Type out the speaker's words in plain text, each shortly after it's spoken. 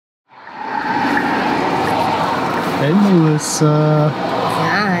Hey Melissa.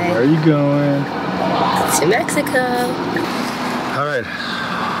 Hi. Where are you going? To Mexico. Alright.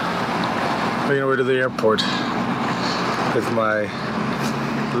 Making our way to the airport with my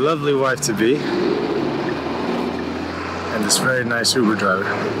lovely wife to be and this very nice Uber driver.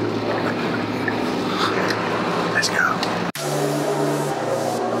 Let's go.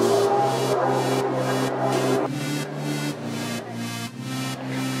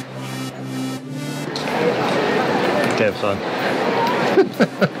 Damn son.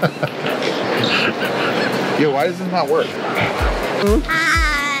 Yo, why does this not work?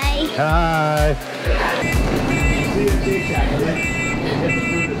 Hi. Hi.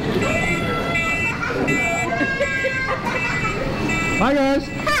 Hi guys.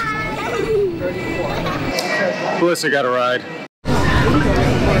 Hi. Melissa got a ride.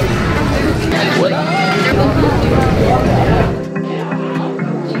 What up?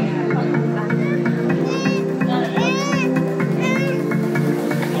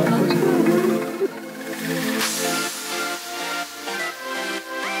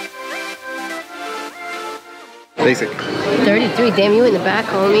 Basic. 33. Damn, you in the back,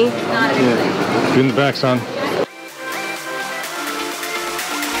 homie. Yeah. You in the back, son.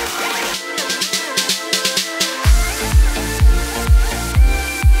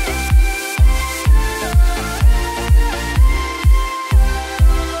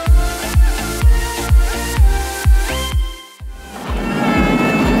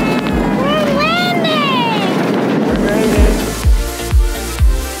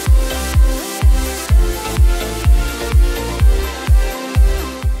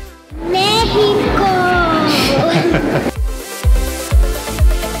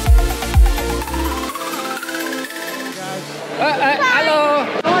 Hello.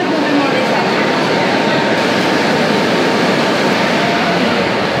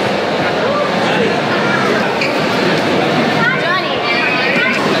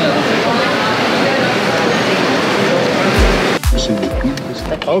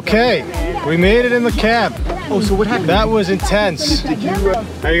 Okay, we made it in the cab. Oh, so what happened? That was intense.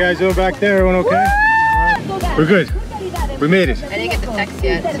 How you guys doing back there? Everyone okay? We're good. We made it. I didn't get the text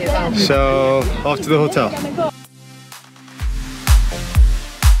yet, too. So, off to the hotel.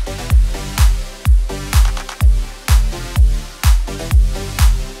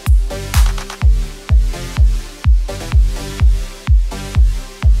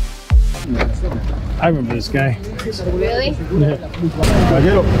 I remember this guy. Really? Yeah.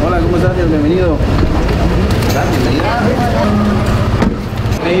 Caballero, hola, ¿cómo estás? Bienvenido.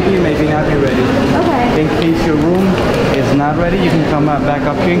 Maybe, maybe not be ready. Okay. In case your room is not ready, you can come back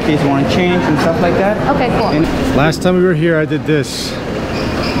up here in case you want to change and stuff like that. Okay, cool. Last time we were here, I did this.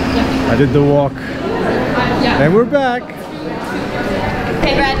 I did the walk. And we're back.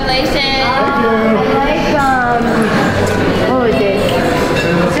 Congratulations. Thank you. What was this?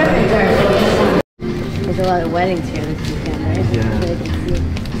 There's a lot of weddings here this weekend, right?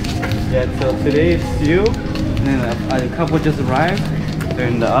 Yeah, so today it's you, and then a couple just arrived. They're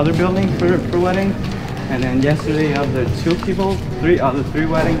in the other building for wedding. And then yesterday, other two people, three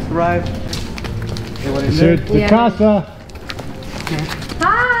weddings arrived. They went in there. The casa.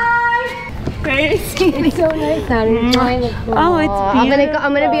 Hi! Great. It's so nice out here enjoying the pool. Oh, it's beautiful.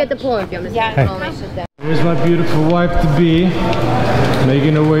 I'm gonna be at the pool if you want me to sit down. Here's my beautiful wife to be,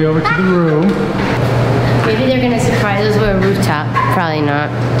 making her way over to the room. Maybe they're gonna surprise us with a rooftop. Probably not.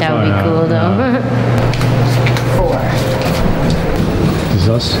 That would be cool though. No. 4. This is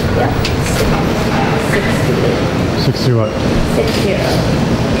us? Yeah. 60. 60 what? 60.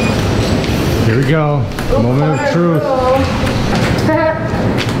 Here we go. Moment of truth.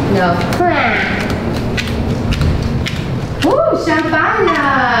 No. Woo, champagne!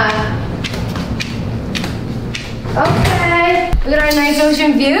 Okay. Look at our nice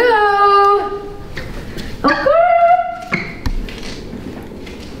ocean view. Okay.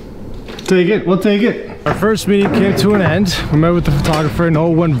 Take it, we'll take it. Our first meeting came to an end. We met with the photographer and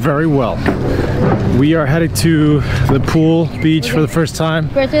all went very well. We are headed to the pool, beach for the first time.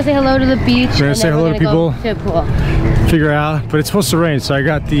 We're gonna say hello to the beach. We're gonna say hello to people. To the pool. Figure out, but it's supposed to rain, so I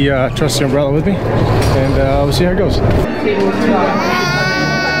got the trusty umbrella with me, and we'll see how it goes.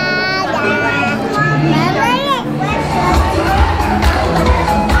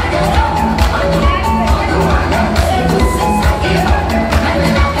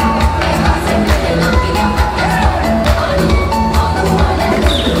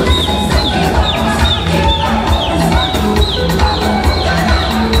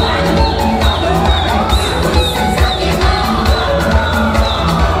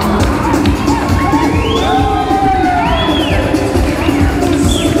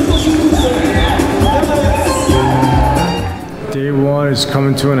 one is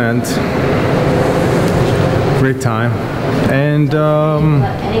coming to an end. Great time. And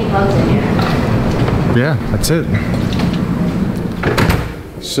Any hugs in here? yeah, that's it.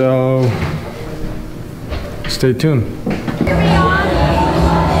 So stay tuned.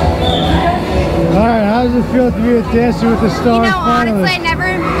 Alright, how does it feel to be a Dancing with the Stars finalist? Honestly, I never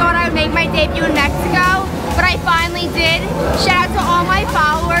thought I would make my debut in Mexico, but I finally did. Shout out to all my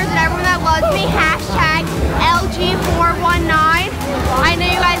followers and everyone that loves me. Hashtag LG419. I know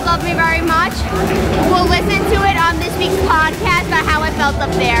you guys love me very much. We'll listen to it on this week's podcast about how I felt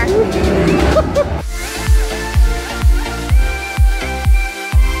up there.